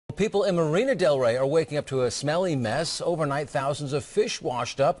People in Marina Del Rey are waking up to a smelly mess. Overnight, thousands of fish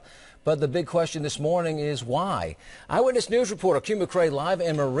washed up. But the big question this morning is why? Eyewitness News reporter Q McCrae live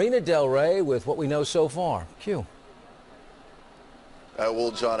in Marina Del Rey with what we know so far. Q.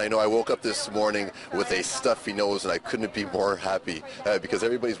 Well, John, I know I woke up this morning with a stuffy nose, and I couldn't be more happy because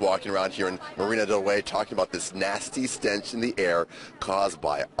everybody's walking around here in Marina Del Rey talking about this nasty stench in the air caused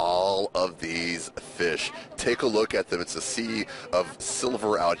by all of these fish. Take a look at them. It's a sea of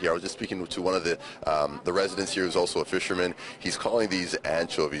silver out here. I was just speaking to one of the residents here who's also a fisherman. He's calling these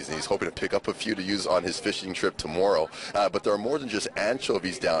anchovies, and he's hoping to pick up a few to use on his fishing trip tomorrow. But there are more than just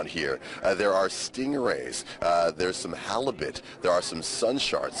anchovies down here. There are stingrays. There's some halibut. There are some sun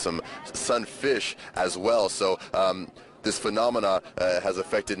sharks, some sunfish as well. So this phenomena has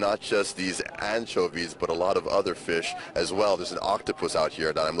affected not just these anchovies, but a lot of other fish as well. There's an octopus out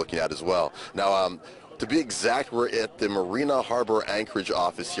here that I'm looking at as well. Now, to be exact, we're at the Marina Harbor Anchorage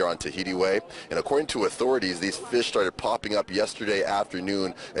office here on Tahiti Way, and according to authorities, these fish started popping up yesterday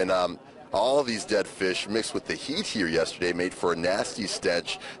afternoon, and all these dead fish mixed with the heat here yesterday made for a nasty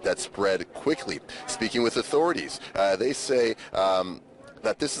stench that spread quickly. Speaking with authorities, they say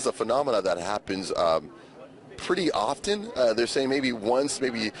that this is a phenomena that happens pretty often. They're saying maybe once,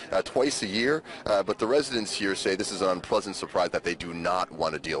 maybe twice a year, but the residents here say this is an unpleasant surprise that they do not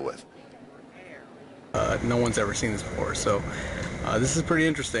want to deal with. No one's ever seen this before, so this is pretty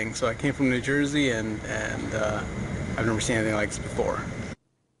interesting. So I came from New Jersey, and I've never seen anything like this before.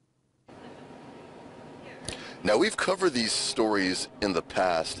 Now, we've covered these stories in the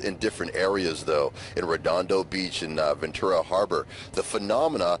past in different areas, though. In Redondo Beach and Ventura Harbor, the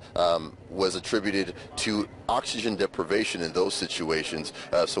phenomena was attributed to oxygen deprivation in those situations.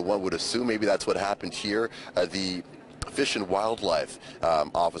 So one would assume maybe that's what happened here. The Fish and Wildlife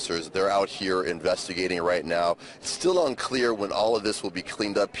officers, they're out here investigating right now. It's still unclear when all of this will be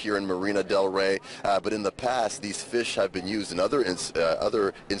cleaned up here in Marina Del Rey, but in the past, these fish have been used in other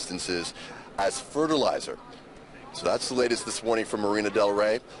instances as fertilizer. So that's the latest this morning from Marina Del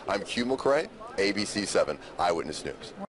Rey. I'm Q McCrae, ABC 7 Eyewitness News.